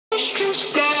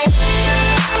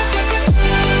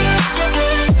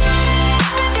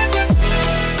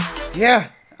Yeah,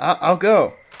 I'll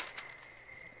go.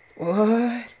 What?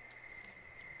 I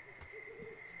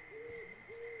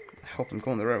hope I'm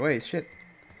going the right way. Shit.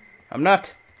 I'm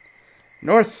not.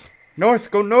 North! North!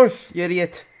 Go north, you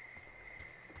idiot!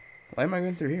 Why am I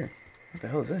going through here? What the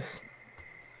hell is this?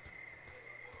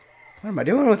 What am I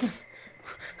doing with it?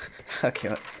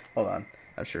 Okay, hold on.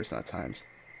 I'm sure it's not timed.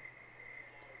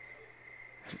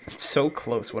 I'm so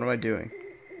close. What am I doing?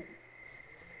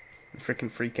 I'm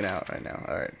freaking out right now.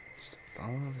 Alright. Just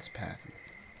follow this path.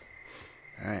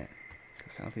 Alright. Go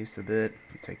southeast a bit.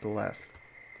 And take the left.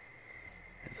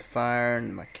 There's the fire,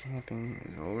 and my camping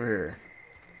is over here.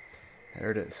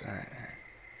 There it is. Alright.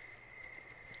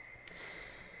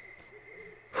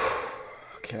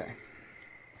 Okay.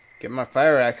 Get my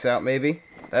fire axe out, maybe.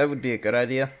 That would be a good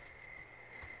idea.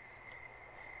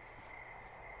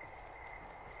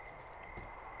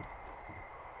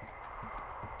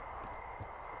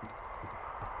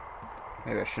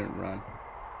 Maybe I shouldn't run.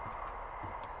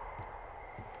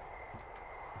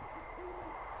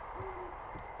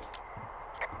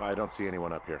 I don't see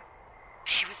anyone up here.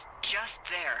 He was just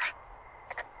there.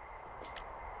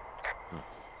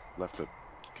 Left a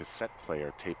cassette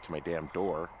player taped to my damn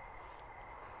door.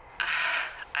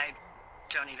 I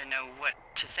don't even know what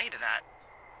to say to that.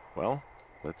 Well,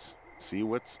 let's see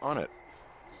what's on it.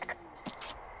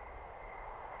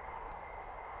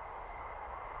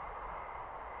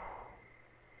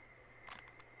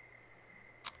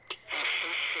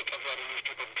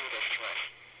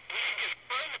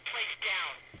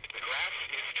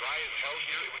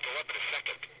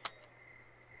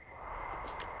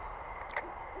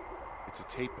 It's a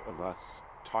tape of us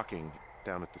talking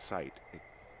down at the site. It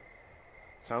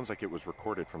sounds like it was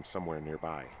recorded from somewhere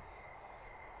nearby.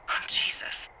 Oh,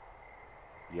 Jesus.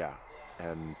 Yeah,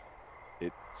 and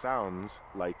it sounds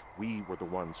like we were the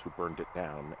ones who burned it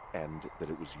down and that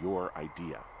it was your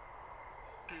idea.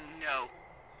 No.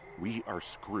 We are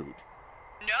screwed.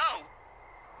 No!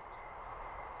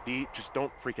 Dee, just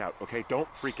don't freak out, okay? Don't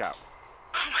freak out.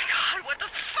 Oh my God, what the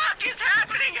fuck is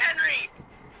happening, Henry?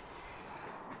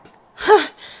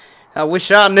 I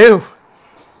wish I knew.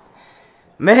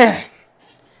 Man.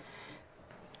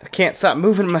 I can't stop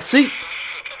moving in my seat.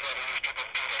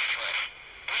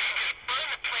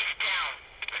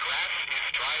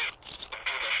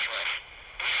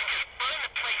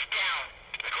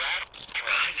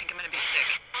 I think I'm gonna be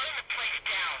sick.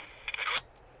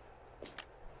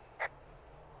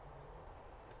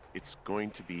 It's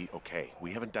going to be okay.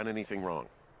 We haven't done anything wrong.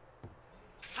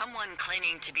 Someone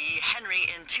claiming to be Henry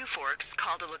in Two Forks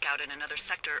called a lookout in another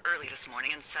sector early this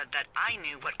morning and said that I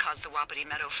knew what caused the Wapiti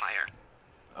Meadow fire.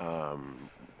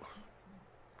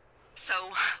 So,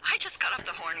 I just got off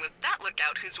the horn with that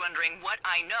lookout who's wondering what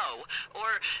I know,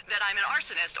 or that I'm an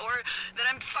arsonist, or that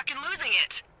I'm fucking losing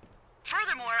it.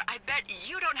 Furthermore, I bet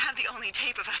you don't have the only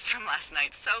tape of us from last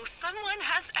night, so someone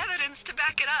has evidence to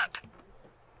back it up.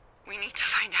 We need to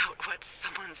find out what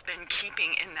someone's been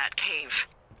keeping in that cave.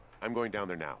 I'm going down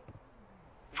there now.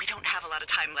 We don't have a lot of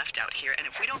time left out here, and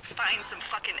if we don't find some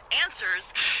fucking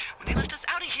answers, when they lift us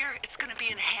out of here, it's gonna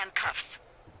be in handcuffs.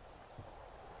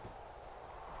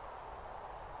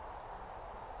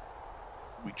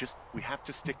 We have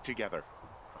to stick together,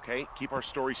 okay? Keep our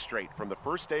story straight. From the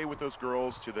first day with those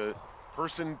girls to the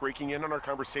person breaking in on our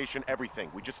conversation,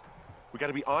 everything. We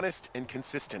gotta be honest and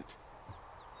consistent.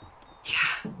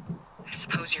 Yeah, I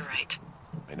suppose you're right.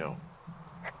 I know.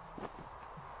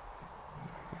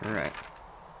 Alright.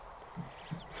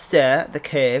 So, the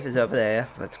cave is over there.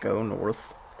 Let's go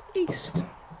northeast.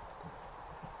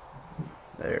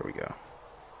 There we go.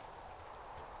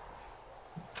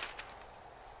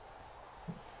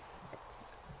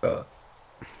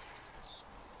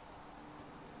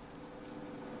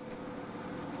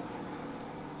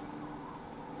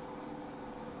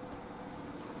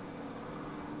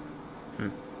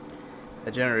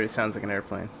 That generator sounds like an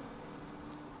airplane.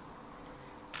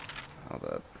 Hold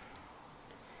up.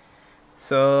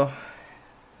 So,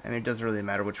 I mean, it doesn't really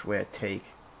matter which way I take.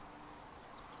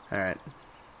 Alright.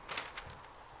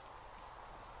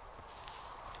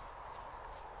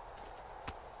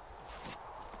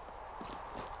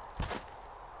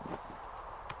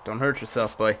 Don't hurt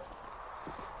yourself, boy.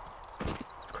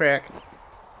 Crack.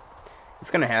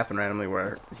 It's gonna happen randomly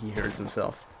where he hurts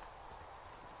himself.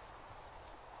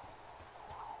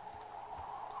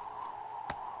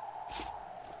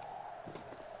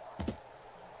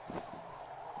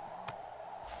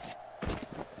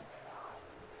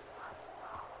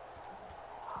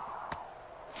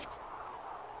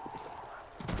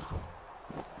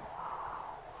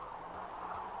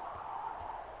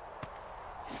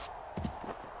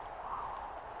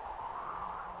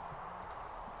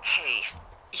 Hey,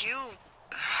 you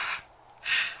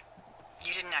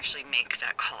didn't actually make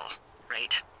that call,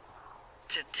 right?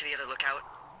 To the other lookout?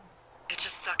 It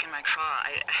just stuck in my craw.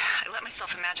 I let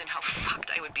myself imagine how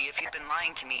fucked I would be if you'd been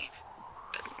lying to me.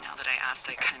 But now that I asked,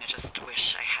 I kinda just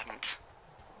wish I hadn't.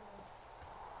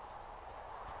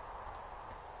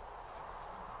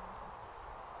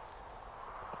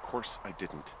 Of course I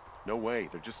didn't. No way.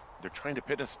 They're trying to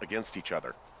pit us against each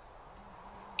other.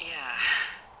 Yeah,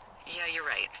 you're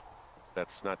right.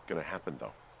 That's not gonna happen,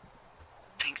 though.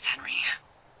 Thanks, Henry.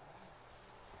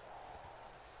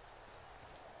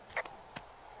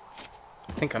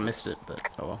 I think I missed it, but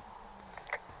oh well.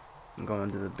 I'm going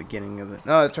to the beginning of it.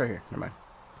 No, it's right here. Never mind.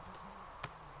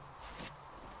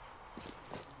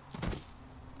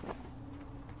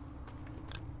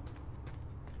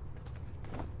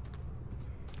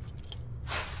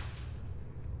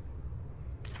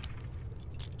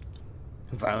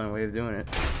 Violent way of doing it.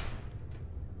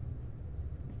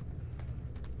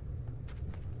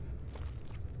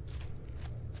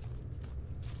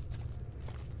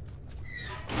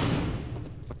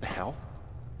 What the hell?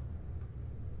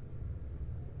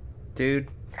 Dude,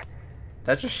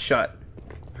 that just shut.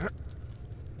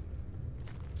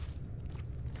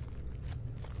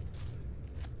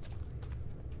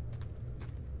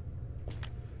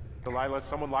 Delilah,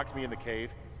 someone locked me in the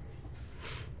cave.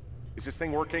 Is this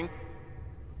thing working?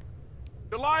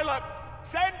 Delilah!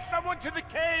 Send someone to the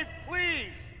cave,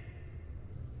 please!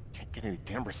 Can't get any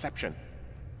damn reception.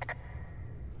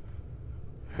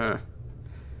 Huh.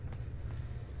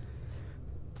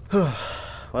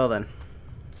 Well then.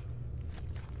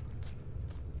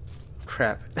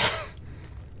 Crap. There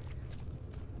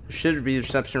should be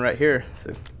reception right here.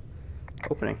 So,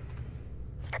 opening.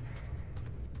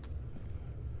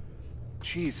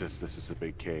 Jesus, this is a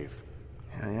big cave.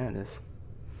 Hell yeah, it is.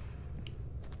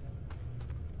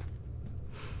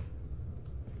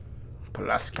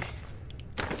 Pulaski.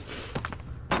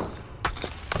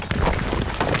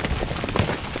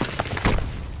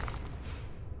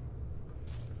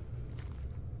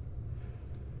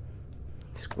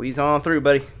 Squeeze on through,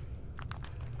 buddy.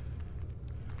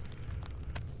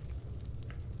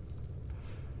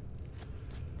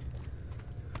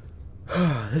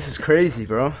 This is crazy,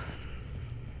 bro.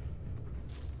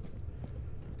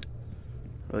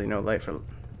 Really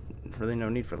no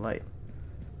need for light.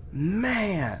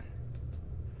 Man.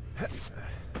 It's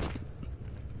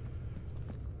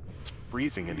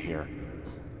freezing in here.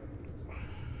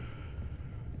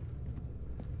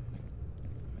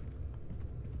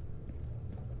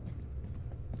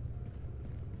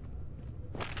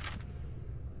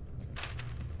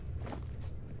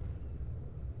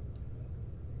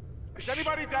 Is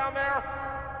anybody down there?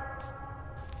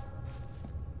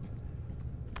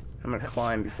 I'm gonna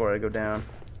climb before I go down.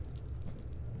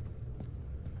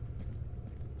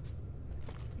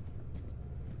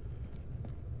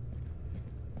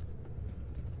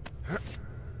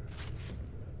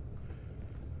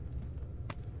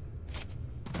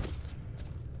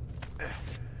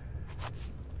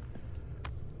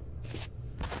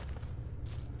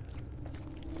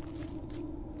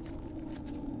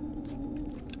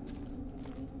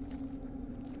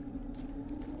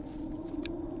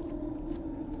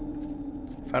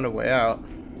 Found a way out.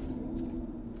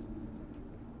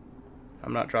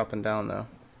 I'm not dropping down though.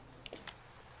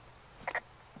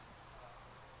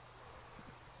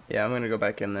 Yeah, I'm gonna go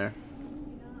back in there.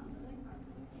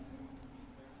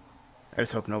 I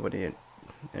just hope nobody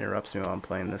interrupts me while I'm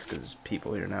playing this because there's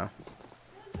people here now.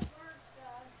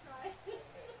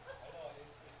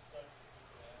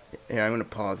 Yeah, I'm gonna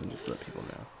pause and just let people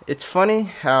know. It's funny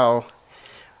how,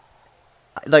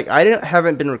 like,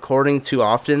 haven't been recording too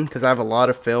often because I have a lot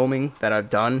of filming that I've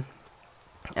done.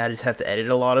 I just have to edit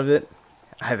a lot of it.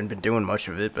 I haven't been doing much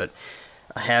of it, but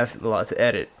I have a lot to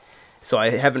edit. So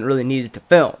I haven't really needed to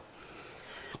film.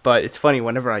 But it's funny,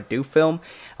 whenever I do film,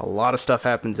 a lot of stuff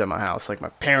happens at my house. Like, my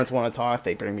parents want to talk,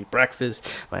 they bring me breakfast,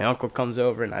 my uncle comes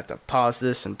over, and I have to pause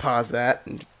this and pause that.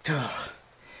 And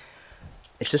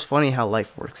it's just funny how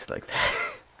life works like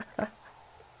that.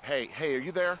 Hey, are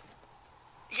you there?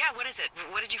 Yeah, what is it?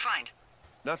 What did you find?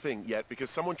 Nothing yet, because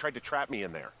someone tried to trap me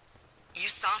in there. You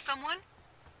saw someone?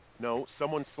 No,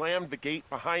 someone slammed the gate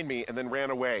behind me and then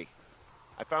ran away.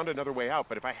 I found another way out,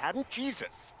 but if I hadn't,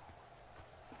 Jesus!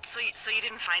 So you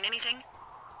didn't find anything?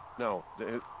 No,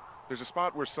 there's a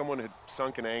spot where someone had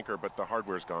sunk an anchor, but the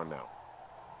hardware's gone now.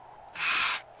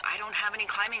 I don't have any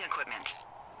climbing equipment.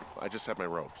 I just have my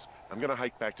ropes. I'm gonna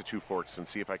hike back to Two Forks and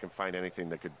see if I can find anything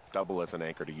that could double as an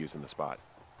anchor to use in the spot.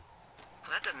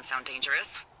 Well, that doesn't sound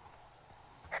dangerous.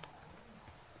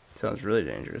 Sounds really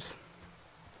dangerous.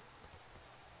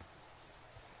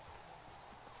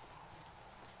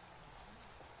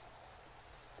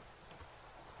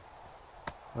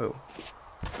 Whoa.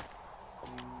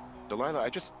 Delilah, I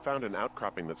just found an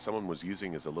outcropping that someone was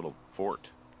using as a little fort.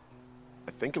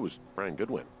 I think it was Brian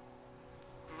Goodwin.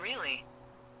 Really?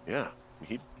 Yeah,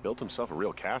 he built himself a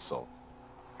real castle.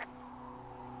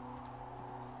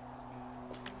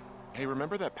 Hey,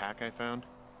 remember that pack I found?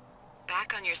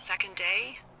 Back on your second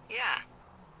day? Yeah.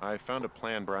 I found a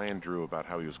plan Brian drew about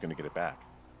how he was going to get it back.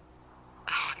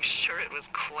 Oh, I'm sure it was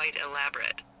quite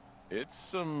elaborate. It's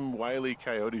some Wile E.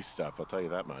 Coyote stuff, I'll tell you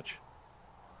that much.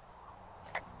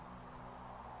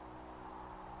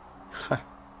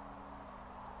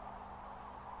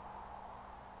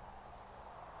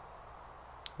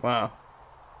 Wow.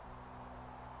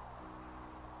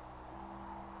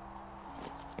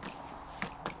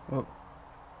 Whoa.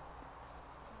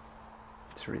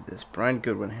 Let's read this. Brian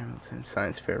Goodwin, Hamilton,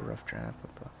 Science Fair, rough draft.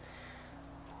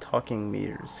 Talking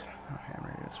meters. Oh,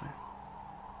 hammer it is, man.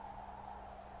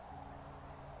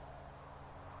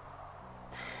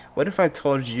 What if I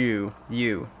told you,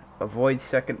 avoid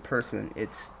second person,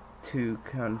 it's too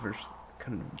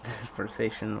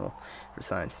conversational for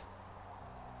science?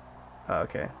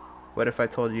 Okay. What if I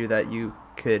told you that you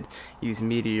could use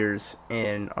meteors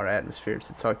in our atmosphere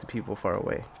to talk to people far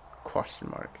away? Question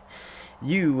mark.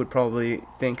 You would probably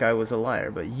think I was a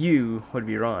liar, but you would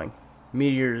be wrong.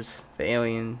 Meteors, the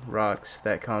alien rocks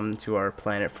that come to our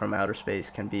planet from outer space,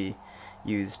 can be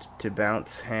used to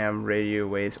bounce ham radio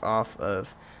waves off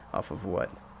of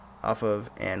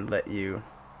and let you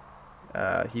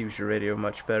use your radio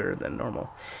much better than normal.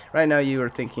 Right now you are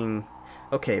thinking,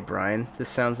 okay, Brian, this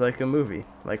sounds like a movie,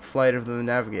 like Flight of the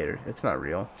Navigator. It's not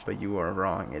real, but you are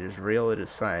wrong. It is real, it is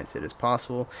science. It is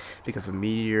possible because of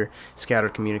meteor scatter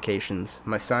communications.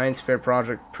 My science fair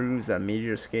project proves that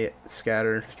meteor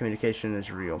scatter communication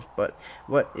is real. But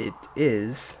what it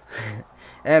is,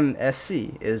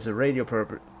 MSC, is a radio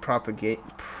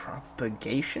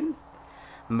propagation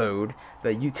mode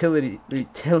that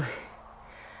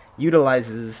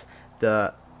utilizes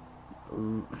the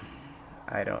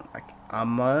I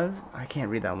can't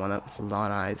read that one up.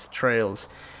 Ionized trails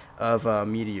of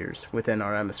meteors within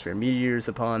our atmosphere. Meteors,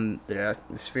 upon their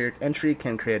atmospheric entry,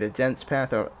 can create a dense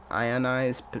path of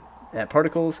ionized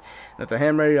particles that the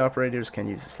ham radio operators can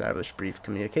use to establish brief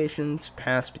communications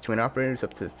paths between operators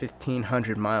up to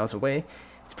 1,500 miles away.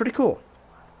 It's pretty cool.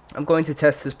 I'm going to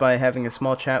test this by having a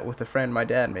small chat with a friend my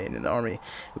dad made in the Army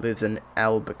who lives in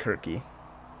Albuquerque.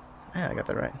 Yeah, I got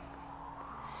that right.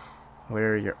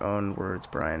 Where are your own words,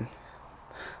 Brian?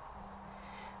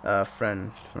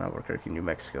 Friend from Albuquerque, New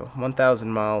Mexico.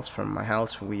 1,000 miles from my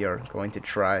house. We are going to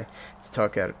try to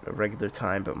talk at a regular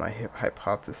time, but my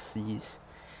hypotheses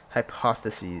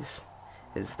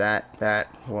is that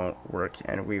won't work,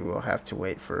 and we will have to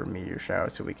wait for a meteor shower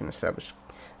so we can establish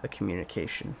a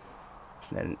communication.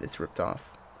 And then it's ripped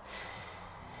off.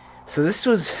 So this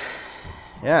was,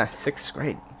 yeah, 6th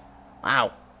grade.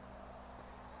 Wow.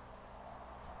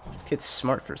 This kid's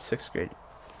smart for 6th grade.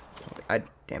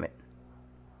 Damn it.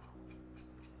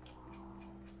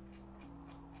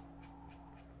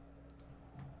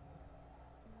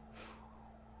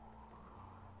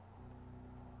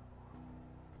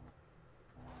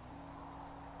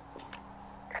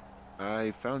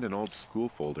 I found an old school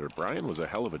folder. Brian was a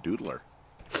hell of a doodler.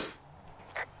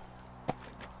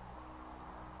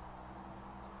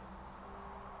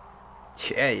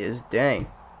 Yeah, he is. Dang.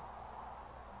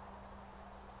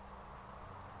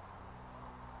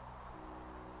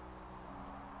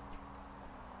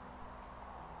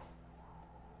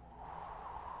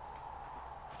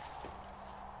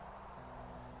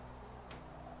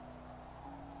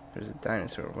 There's a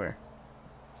dinosaur. Where?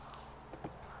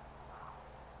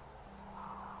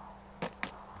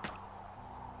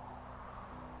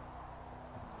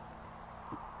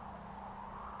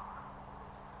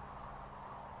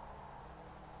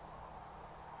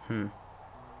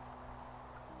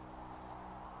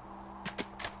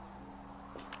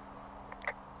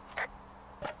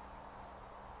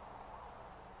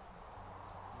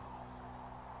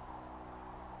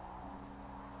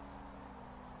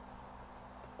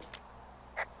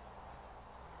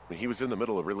 He was in the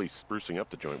middle of really sprucing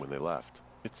up the joint when they left.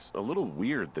 It's a little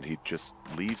weird that he'd just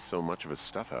leave so much of his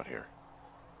stuff out here.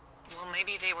 Well,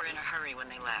 maybe they were in a hurry when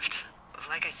they left.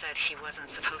 Like I said, he wasn't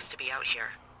supposed to be out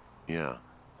here. Yeah.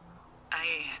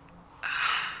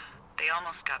 They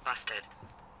almost got busted.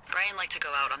 Brian liked to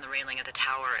go out on the railing of the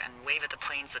tower and wave at the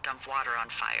planes that dump water on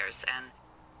fires, and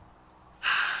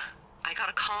I got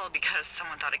a call because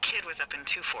someone thought a kid was up in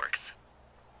Two Forks.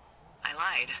 I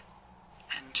lied,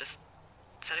 and just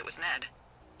said it was Ned.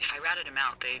 If I ratted him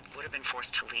out, they would have been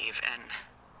forced to leave, and...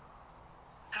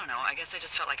 I don't know, I guess I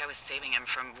just felt like I was saving him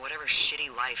from whatever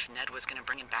shitty life Ned was gonna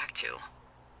bring him back to.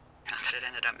 Not that it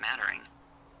ended up mattering.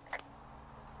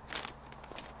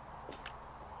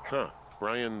 Huh.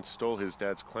 Brian stole his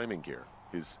dad's climbing gear.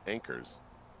 His anchors.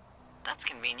 That's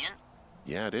convenient.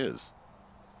 Yeah, it is.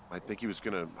 I think he was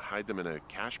gonna hide them in a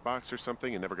cash box or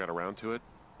something and never got around to it.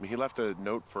 I mean, he left a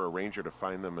note for a ranger to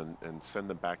find them and send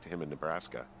them back to him in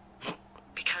Nebraska.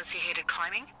 Because he hated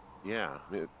climbing? Yeah,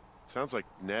 it sounds like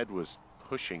Ned was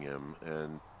pushing him,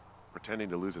 and pretending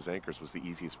to lose his anchors was the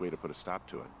easiest way to put a stop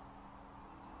to it.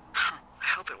 I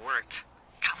hope it worked.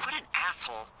 God, what an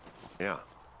asshole. Yeah.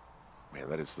 Man,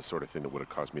 that is the sort of thing that would have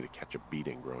caused me to catch a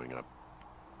beating growing up.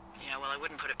 Yeah, well, I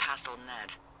wouldn't put it past old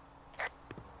Ned.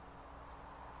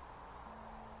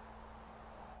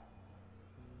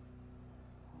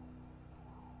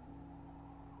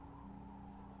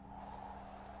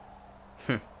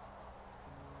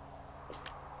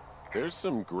 There's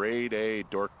some grade A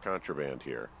dork contraband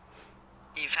here.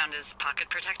 You found his pocket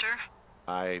protector?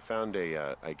 I found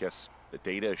I guess, a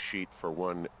data sheet for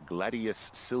one Gladius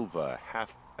Silva,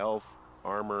 half-elf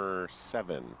armor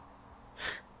 7.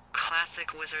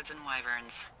 Classic wizards and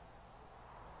wyverns.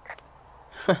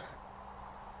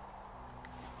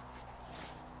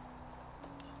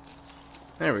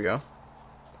 There we go.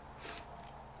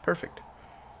 Perfect.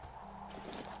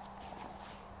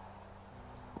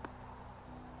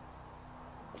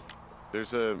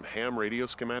 There's a ham radio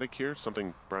schematic here,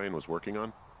 something Brian was working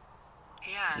on.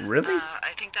 Yeah. Really?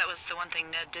 I think that was the one thing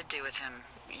Ned did do with him.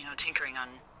 You know, tinkering on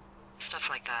stuff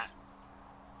like that.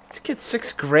 This kid's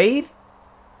 6th grade?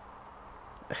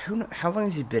 How long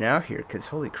has he been out here? Because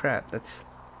holy crap, that's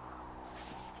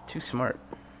too smart.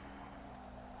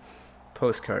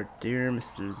 Postcard. Dear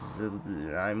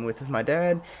Mr. I'm with my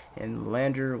dad in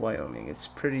Lander, Wyoming. It's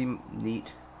pretty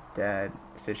neat. Dad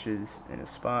fishes in a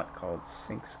spot called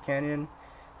Stinks Canyon,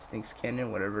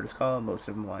 whatever it's called. Most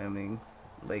of Wyoming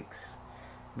lakes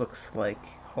looks like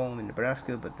home in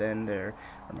Nebraska, but then there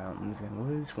are mountains and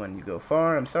woods when you go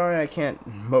far. I'm sorry I can't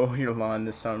mow your lawn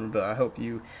this summer, but I hope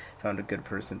you found a good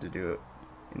person to do it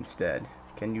instead.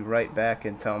 Can you write back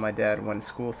and tell my dad when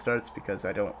school starts, because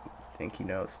I don't think he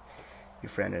knows. Your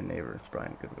friend and neighbor,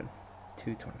 Brian Goodwin.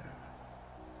 229.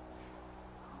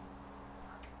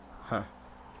 Huh.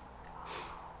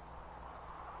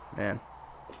 Man.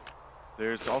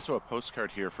 There's also a postcard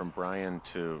here from Brian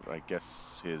to, I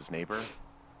guess, his neighbor.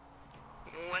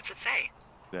 What's it say?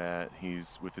 That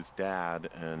he's with his dad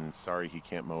and sorry he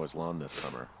can't mow his lawn this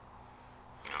summer.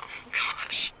 Oh,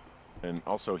 gosh. And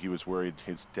also he was worried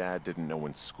his dad didn't know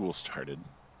when school started.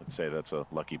 I'd say that's a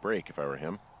lucky break if I were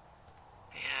him.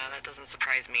 Yeah, that doesn't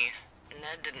surprise me.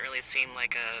 Ned didn't really seem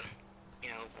like a,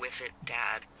 you know, with it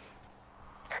dad.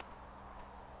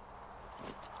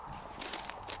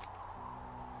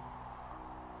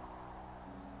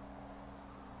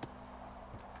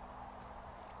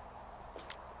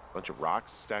 Bunch of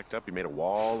rocks stacked up. He made a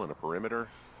wall and a perimeter.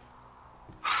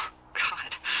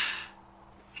 God.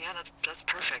 Yeah, that's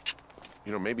perfect.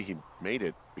 You know, maybe he made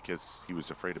it because he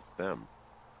was afraid of them.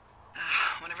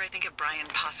 Whenever I think of Brian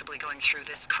possibly going through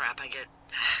this crap, I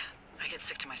get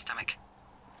sick to my stomach.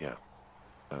 Yeah.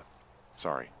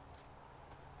 Sorry.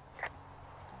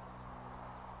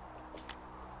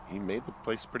 He made the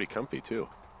place pretty comfy, too.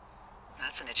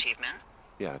 That's an achievement.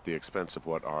 Yeah, at the expense of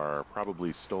what are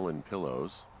probably stolen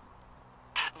pillows.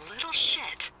 That little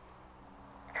shit.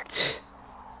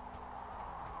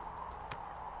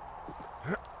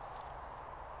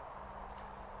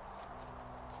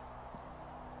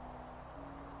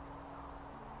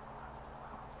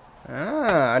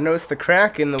 Ah, I noticed the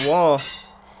crack in the wall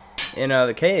in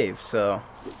the cave, so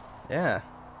yeah.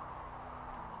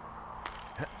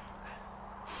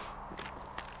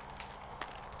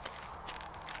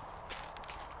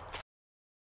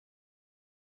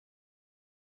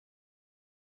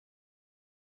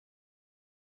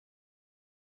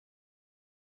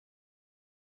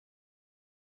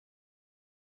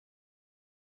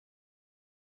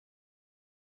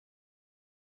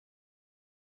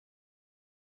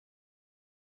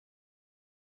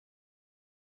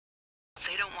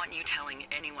 They don't want you telling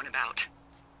anyone about.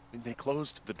 I mean, they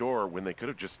closed the door when they could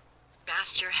have just...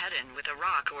 Bashed your head in with a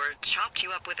rock or chopped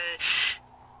you up with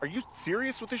a... Are you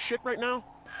serious with this shit right now?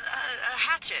 a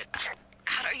hatchet.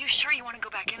 God, are you sure you want to go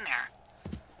back in there?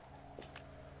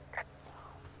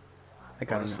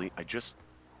 Honestly, I just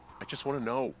want to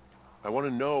know. I want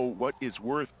to know what is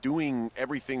worth doing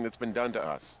everything that's been done to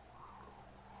us.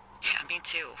 Yeah, me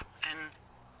too. And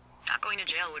not going to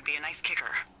jail would be a nice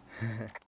kicker.